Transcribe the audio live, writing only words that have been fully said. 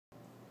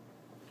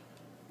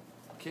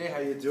Okay, how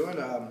you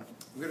doing? I'm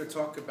going to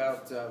talk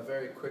about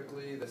very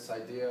quickly this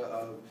idea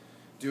of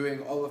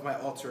doing all of my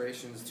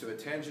alterations to a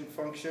tangent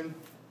function.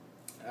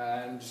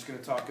 I'm just going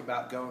to talk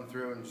about going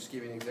through and just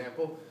give you an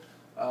example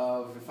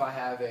of if I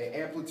have an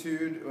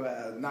amplitude,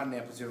 not an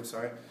amplitude, I'm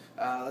sorry.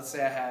 Let's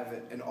say I have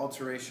an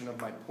alteration of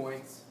my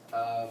points,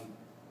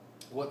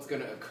 what's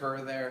going to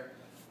occur there,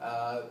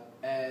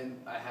 and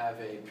I have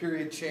a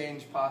period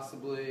change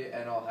possibly,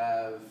 and I'll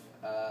have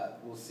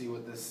we'll see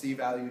what the C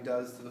value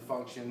does to the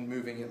function,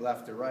 moving it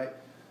left or right.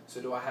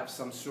 So do I have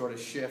some sort of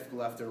shift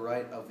left or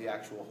right of the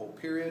actual whole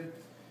period?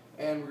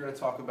 And we're going to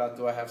talk about,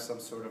 do I have some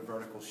sort of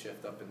vertical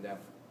shift up and down?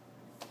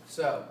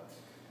 So,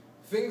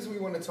 things we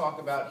want to talk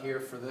about here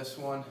for this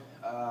one.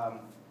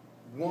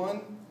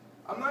 One,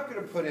 I'm not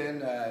going to put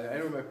in, I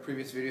know in my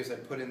previous videos I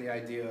put in the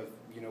idea of,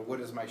 what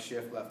is my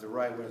shift left or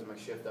right, what is my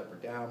shift up or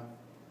down.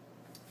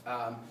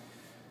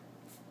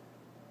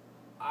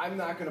 I'm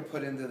not going to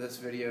put into this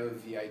video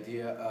the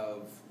idea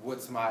of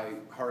what's my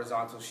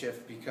horizontal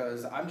shift,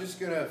 because I'm just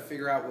going to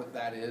figure out what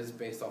that is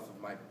based off of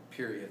my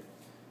period.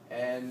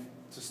 And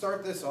to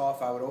start this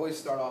off, I would always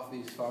start off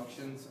these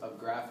functions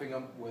of graphing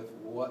them with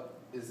what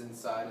is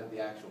inside of the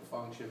actual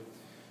function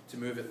to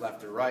move it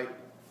left or right.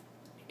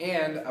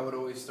 And I would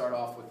always start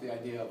off with the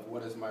idea of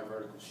what is my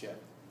vertical shift.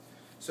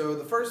 So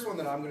the first one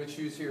that I'm going to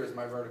choose here is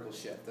my vertical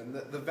shift. And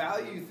the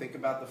value, think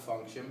about the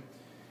function.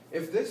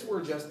 If this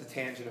were just the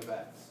tangent of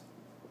x,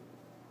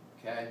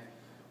 okay,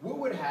 what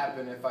would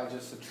happen if I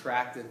just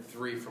subtracted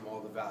 3 from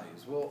all the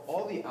values? Well,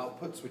 all the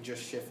outputs would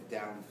just shift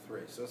down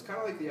 3. So it's kind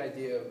of like the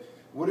idea of,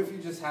 what if you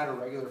just had a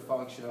regular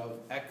function of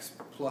x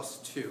plus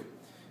 2?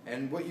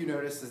 And what you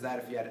notice is that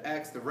if you had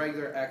x, the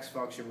regular x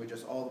function would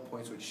just, all the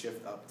points would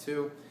shift up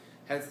 2.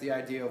 Hence the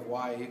idea of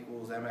y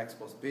equals mx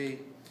plus b,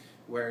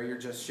 where you're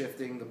just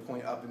shifting the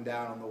point up and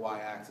down on the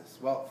y-axis.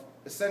 Well,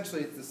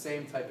 essentially it's the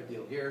same type of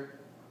deal here,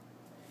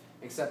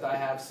 except I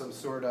have some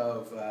sort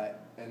of,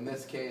 in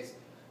this case,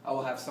 I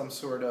will have some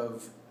sort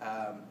of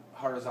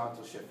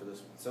horizontal shift for this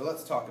one. So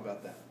let's talk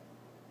about that.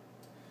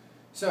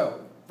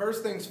 So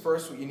first things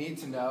first, what you need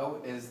to know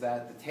is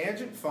that the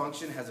tangent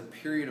function has a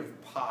period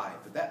of pi,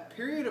 but that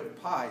period of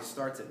pi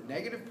starts at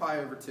negative pi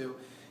over 2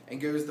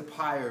 and goes to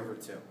pi over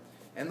 2.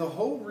 And the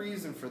whole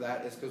reason for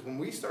that is because when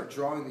we start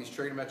drawing these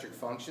trigonometric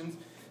functions,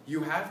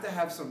 you have to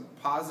have some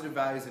positive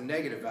values and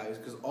negative values,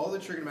 because all the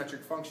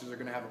trigonometric functions are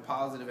going to have a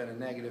positive and a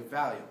negative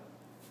value.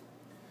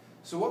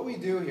 So what we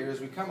do here is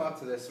we come up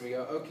to this and we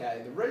go,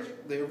 okay,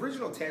 the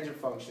original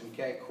tangent function,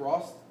 okay,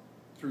 crossed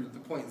through the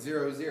point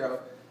 0, 0,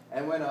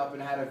 and went up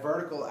and had a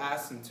vertical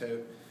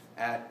asymptote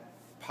at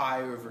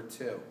pi over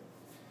 2.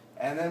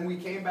 And then we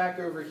came back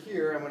over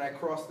here, and when I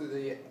crossed through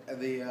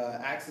the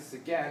axis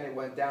again, it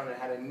went down and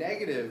had a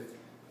negative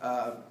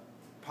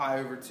pi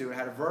over 2 and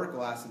had a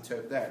vertical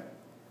asymptote there.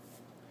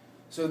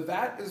 So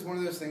that is one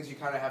of those things you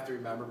kind of have to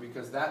remember,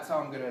 because that's how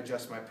I'm going to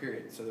adjust my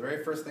period. So the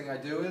very first thing I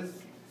do is,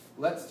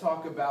 let's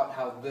talk about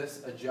how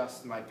this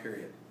adjusts my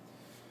period.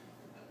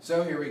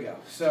 So here we go.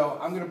 So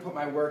I'm going to put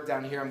my work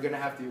down here. I'm going to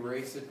have to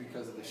erase it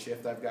because of the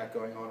shift I've got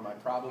going on in my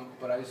problem,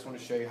 but I just want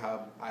to show you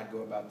how I'd go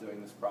about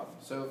doing this problem.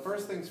 So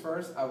first things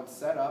first, I would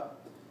set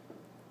up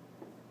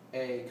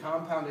a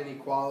compound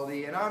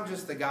inequality, and I'm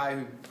just the guy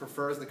who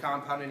prefers the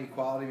compound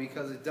inequality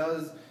because it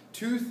does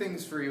two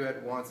things for you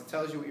at once. It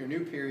tells you what your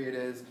new period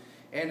is,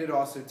 and it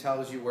also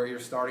tells you where your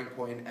starting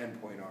point and end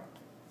point are.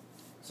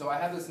 So I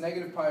have this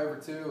negative pi over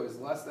 2 is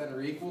less than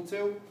or equal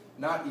to,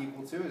 not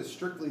equal to, is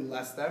strictly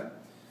less than.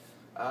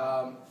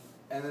 And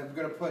then I'm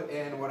going to put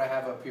in what I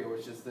have up here,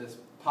 which is this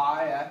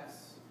pi x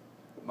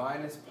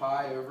minus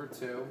pi over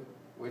 2,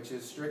 which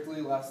is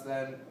strictly less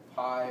than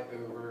pi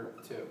over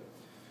 2.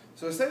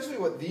 So essentially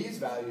what these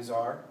values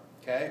are,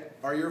 okay,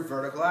 are your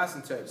vertical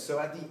asymptotes. So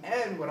at the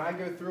end, when I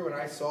go through and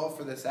I solve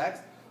for this x,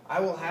 I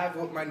will have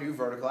what my new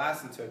vertical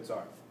asymptotes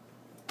are.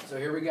 So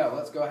here we go.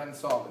 Let's go ahead and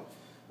solve it.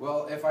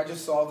 Well, if I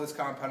just solve this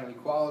compound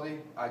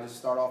inequality, I just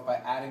start off by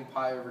adding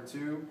pi over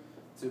 2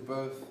 to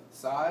both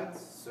sides.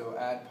 So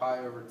add pi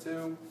over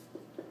 2,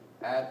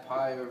 add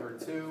pi over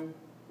 2,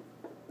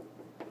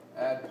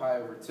 add pi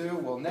over 2.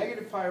 Well,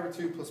 negative pi over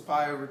 2 plus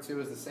pi over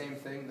 2 is the same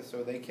thing,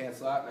 so they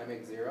cancel out and I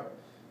make 0.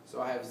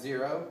 So I have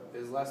 0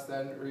 is less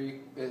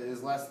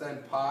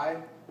than pi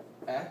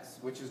x,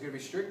 which is going to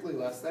be strictly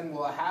less than,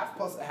 well, a half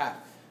plus a half.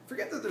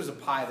 Forget that there's a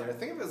pi there.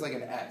 Think of it as like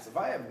an x. If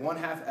I have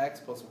 1/2 x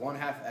plus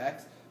 1/2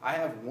 x, I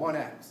have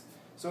 1x.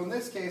 So in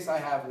this case, I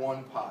have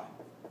 1 pi.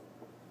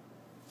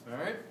 All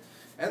right?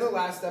 And the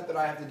last step that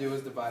I have to do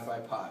is divide by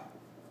pi.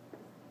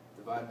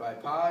 Divide by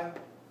pi,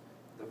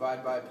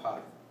 divide by pi.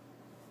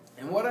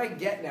 And what I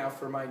get now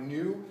for my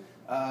new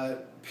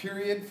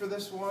period for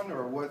this one,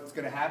 or what's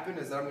going to happen,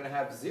 is that I'm going to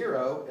have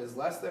 0 is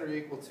less than or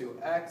equal to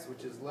x,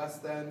 which is less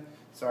than,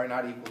 sorry,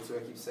 not equal to,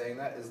 I keep saying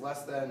that, is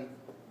less than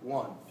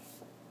 1.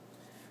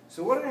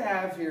 So what I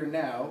have here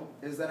now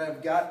is that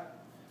I've got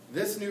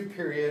this new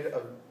period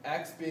of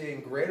x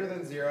being greater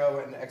than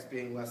 0 and x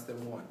being less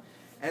than 1.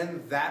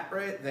 And that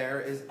right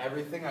there is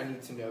everything I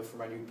need to know for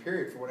my new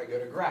period for when I go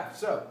to graph.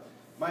 So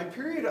My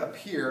period up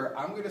here,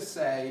 I'm going to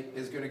say,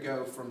 is going to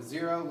go from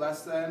 0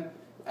 less than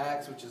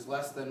x, which is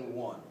less than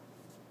 1.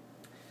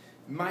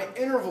 My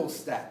interval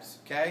steps,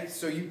 okay?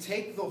 So you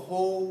take the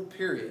whole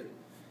period,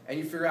 and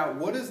you figure out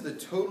what is the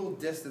total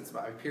distance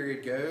my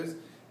period goes,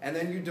 and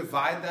then you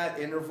divide that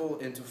interval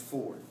into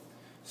 4.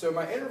 So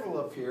my interval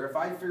up here, if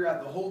I figure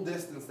out the whole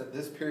distance that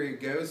this period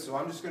goes, so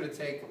I'm just going to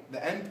take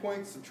the end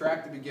point,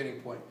 subtract the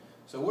beginning point.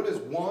 So what is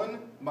 1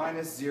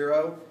 minus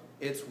 0?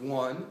 It's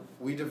 1.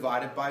 We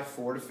divide it by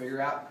 4 to figure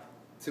out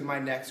to my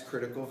next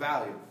critical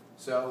value.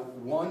 So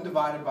 1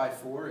 divided by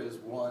 4 is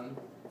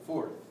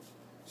 1/4.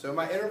 So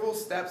my interval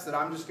steps that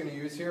I'm just going to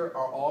use here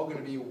are all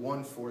going to be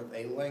 1/4,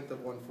 a length of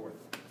 1/4.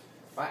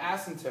 My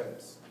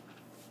asymptotes.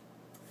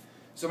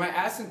 So my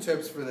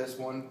asymptotes for this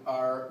one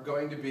are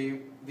going to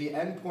be the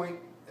end point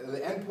and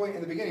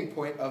the beginning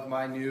point of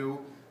my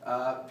new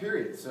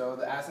period. So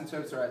the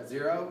asymptotes are at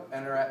 0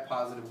 and are at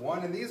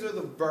 +1, and these are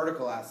the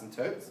vertical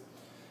asymptotes.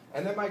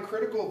 And then my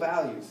critical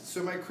values.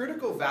 So my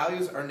critical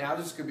values are now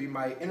just going to be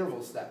my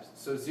interval steps.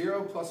 So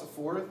 0 plus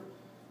 1/4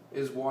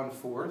 is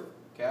 1/4,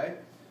 okay?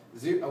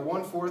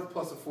 1/4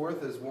 plus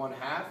 1/4 is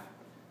 1/2,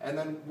 and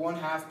then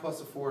 1/2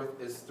 plus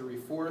 1/4 is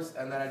 3/4,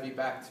 and then I'd be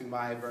back to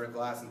my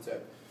vertical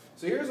asymptote.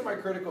 So here's my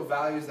critical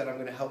values that I'm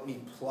going to help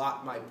me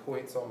plot my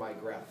points on my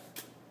graph.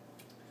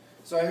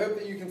 So I hope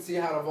that you can see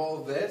how to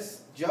evolve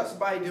this. Just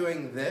by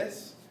doing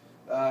this,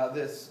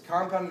 this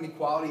compound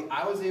inequality,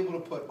 I was able to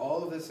put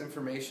all of this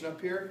information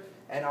up here,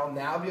 and I'll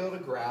now be able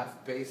to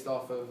graph based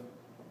off of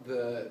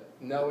the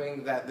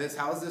knowing that this,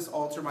 how does this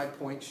alter my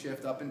point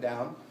shift up and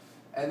down,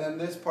 and then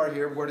this part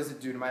here, what does it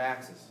do to my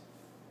axis?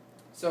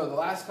 So the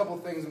last couple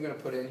things I'm going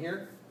to put in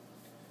here,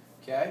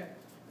 okay,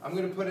 I'm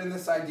going to put in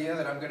this idea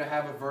that I'm going to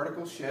have a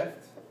vertical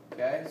shift,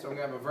 okay, so I'm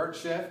going to have a vert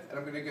shift, and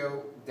I'm going to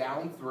go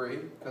down 3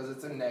 because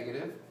it's a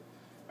negative.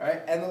 All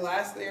right, and the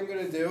last thing I'm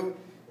going to do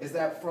is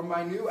that from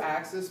my new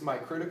axis, my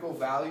critical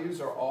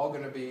values are all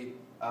going to be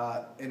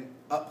in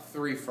up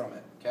 3 from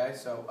it, okay,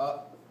 so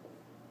up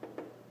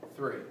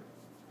 3.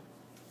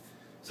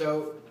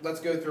 So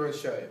let's go through and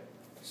show you.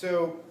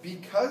 So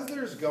because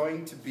there's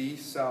going to be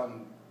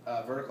some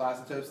vertical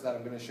asymptotes that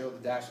I'm going to show the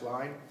dashed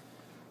line,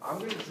 I'm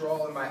going to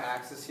draw on my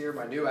axis here,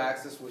 my new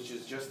axis, which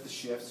is just the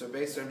shift. So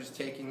basically I'm just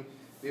taking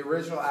the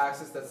original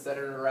axis that's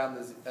centered around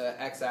this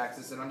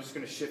x-axis, and I'm just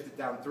going to shift it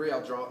down 3.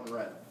 I'll draw it in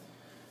red.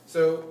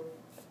 So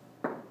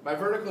my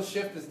vertical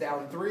shift is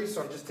down 3,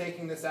 so I'm just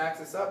taking this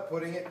axis up,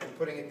 putting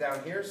it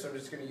down here. So I'm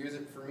just going to use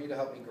it for me to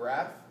help me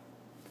graph.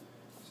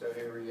 So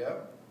here we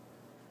go.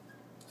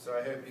 So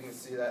I hope you can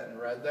see that in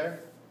red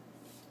there.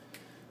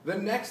 The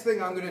next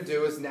thing I'm going to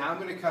do is now I'm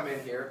going to come in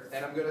here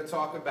and I'm going to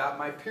talk about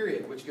my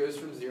period, which goes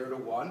from 0 to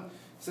 1.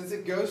 Since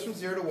it goes from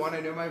 0 to 1, I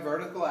know my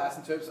vertical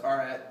asymptotes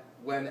are at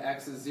when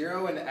x is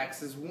 0 and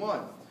x is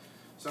 1.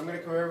 So I'm going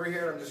to come over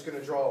here and I'm just going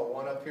to draw a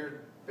 1 up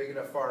here, big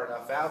enough, far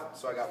enough out.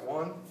 So I got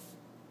 1.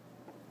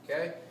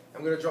 Okay,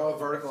 I'm going to draw a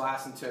vertical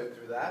asymptote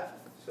through that.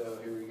 So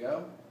here we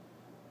go.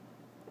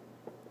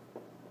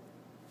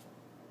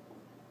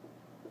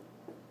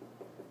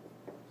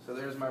 So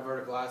there's my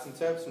vertical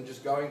asymptotes. I'm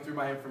just going through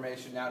my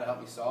information now to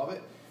help me solve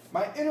it.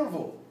 My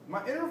interval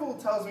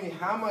tells me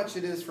how much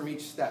it is from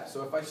each step.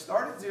 So if I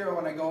start at 0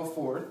 and I go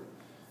 1/4,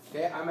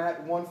 okay, I'm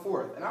at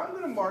 1/4. And I'm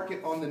going to mark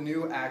it on the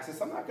new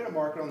axis. I'm not going to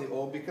mark it on the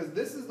old because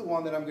this is the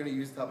one that I'm going to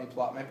use to help me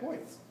plot my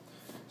points.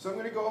 So I'm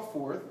going to go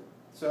 1/4.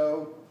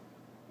 So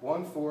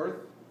 1/4,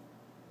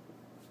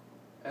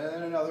 and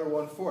then another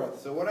 1/4.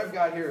 So what I've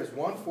got here is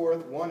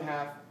 1/4,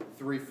 1/2,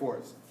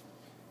 3/4.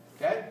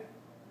 Okay?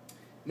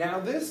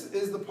 Now this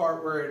is the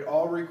part where it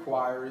all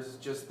requires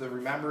just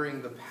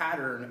remembering the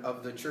pattern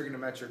of the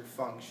trigonometric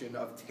function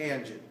of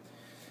tangent.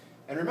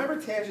 And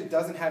remember, tangent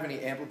doesn't have any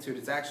amplitude.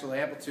 Its actual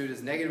amplitude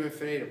is negative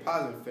infinity to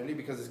positive infinity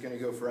because it's going to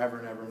go forever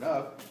and ever and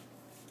up.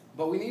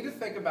 But we need to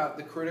think about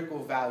the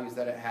critical values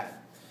that it had.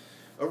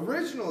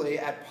 Originally,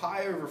 at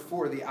pi over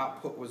 4, the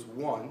output was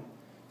 1.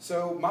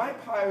 So my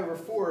pi over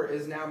 4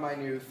 is now my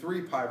new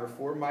 3 pi over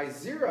 4. My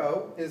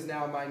 0 is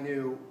now my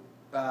new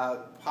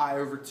pi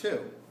over 2.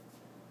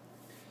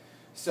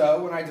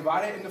 So when I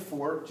divide it into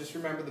 4, just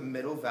remember the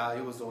middle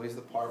value is always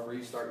the part where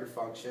you start your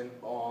function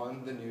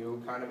on the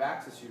new kind of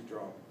axis you've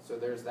drawn. So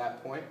there's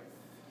that point.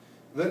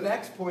 The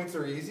next points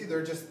are easy.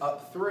 They're just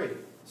up 3.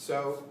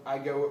 So I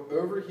go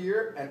over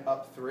here and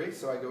up 3.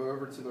 So I go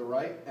over to the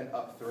right and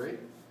up 3.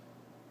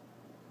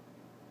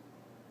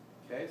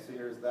 Okay, so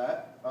here's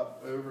that,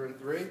 up, over, and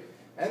 3.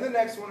 And the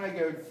next one I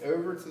go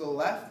over to the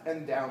left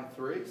and down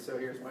 3. So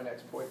here's my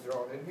next point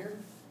drawn in here.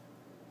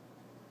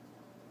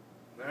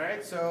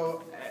 Alright,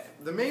 so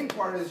the main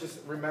part is just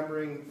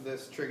remembering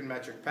this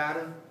trigonometric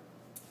pattern.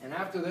 And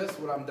after this,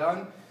 when I'm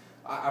done,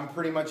 I'm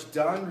pretty much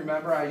done.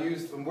 Remember,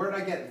 where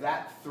did I get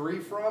that 3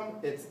 from?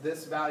 It's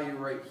this value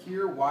right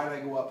here. Why did I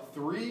go up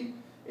 3?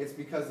 It's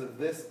because of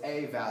this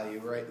A value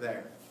right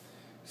there.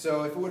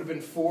 So if it would have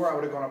been 4, I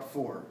would have gone up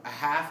 4. A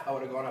half, I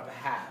would have gone up a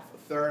half. A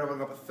third, I would have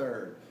gone up a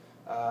third.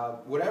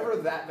 Whatever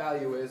that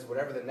value is,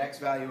 whatever the next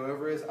value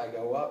over is, I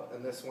go up,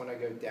 and this one I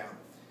go down.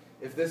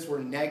 If this were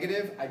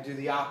negative, I do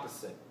the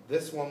opposite.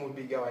 This one would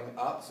be going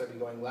up, so I'd be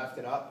going left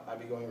and up. I'd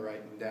be going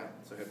right and down.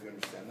 So I hope you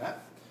understand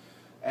that.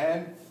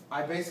 And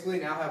I basically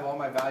now have all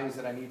my values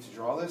that I need to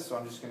draw this, so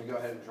I'm just going to go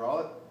ahead and draw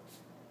it.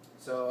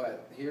 So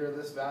here,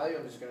 this value,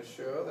 I'm just going to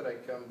show that I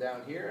come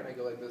down here and I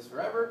go like this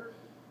forever.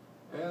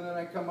 And then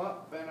I come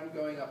up and I'm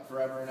going up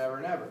forever and ever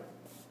and ever.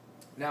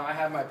 Now I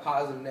have my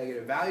positive and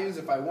negative values.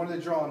 If I wanted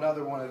to draw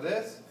another one of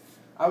this,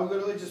 I would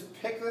literally just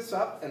pick this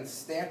up and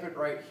stamp it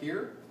right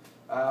here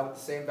with the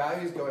same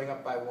values going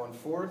up by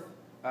 1/4.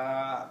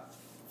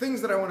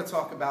 Things that I want to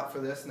talk about for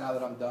this now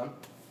that I'm done.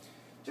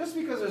 Just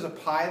because there's a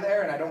pi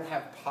there and I don't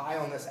have pi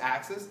on this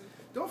axis,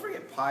 don't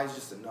forget pi is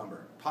just a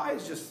number. Pi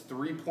is just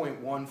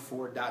 3.14 ...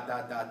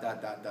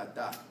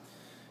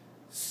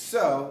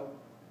 So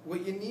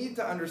what you need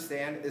to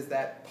understand is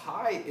that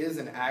pi is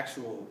an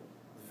actual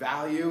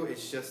value.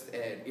 It's just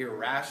an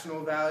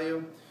irrational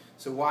value.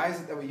 So why is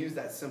it that we use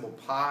that symbol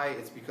pi?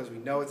 It's because we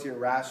know it's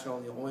irrational,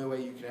 and the only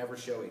way you can ever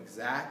show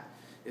exact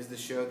is to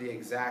show the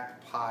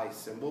exact pi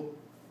symbol.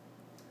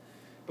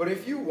 But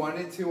if you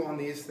wanted to on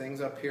these things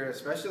up here,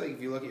 especially like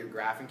if you look at your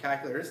graphing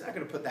calculator, it's not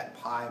going to put that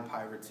pi and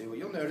pi over 2. What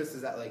you'll notice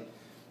is that like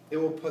it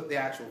will put the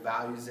actual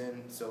values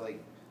in. So like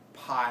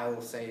pi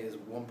will say is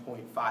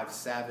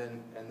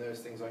 1.57 and those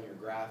things on your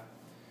graph.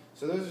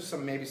 So those are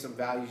maybe some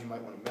values you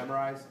might want to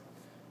memorize.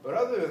 But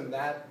other than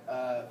that,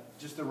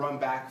 just to run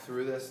back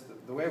through this,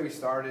 the way we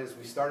started is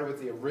we started with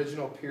the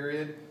original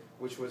period,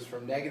 which was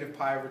from negative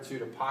pi over 2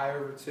 to pi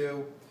over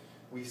 2.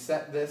 We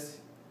set this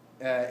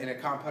in a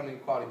compound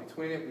inequality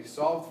between it. We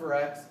solved for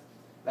x.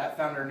 That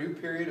found our new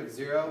period of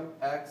 0,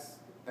 x,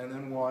 and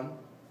then 1.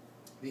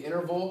 The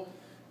interval,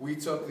 we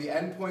took the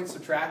end point,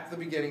 subtract the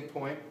beginning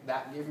point.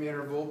 That gave me an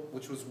interval,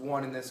 which was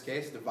 1 in this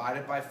case,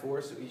 divided by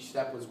 4, so each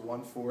step was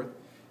 1/4.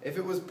 If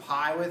it was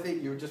pi with it,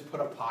 you would just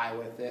put a pi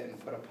with it and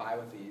put a pi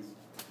with these.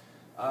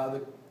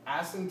 The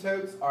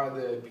asymptotes are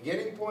the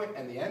beginning point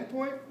and the end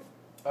point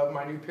of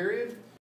my new period.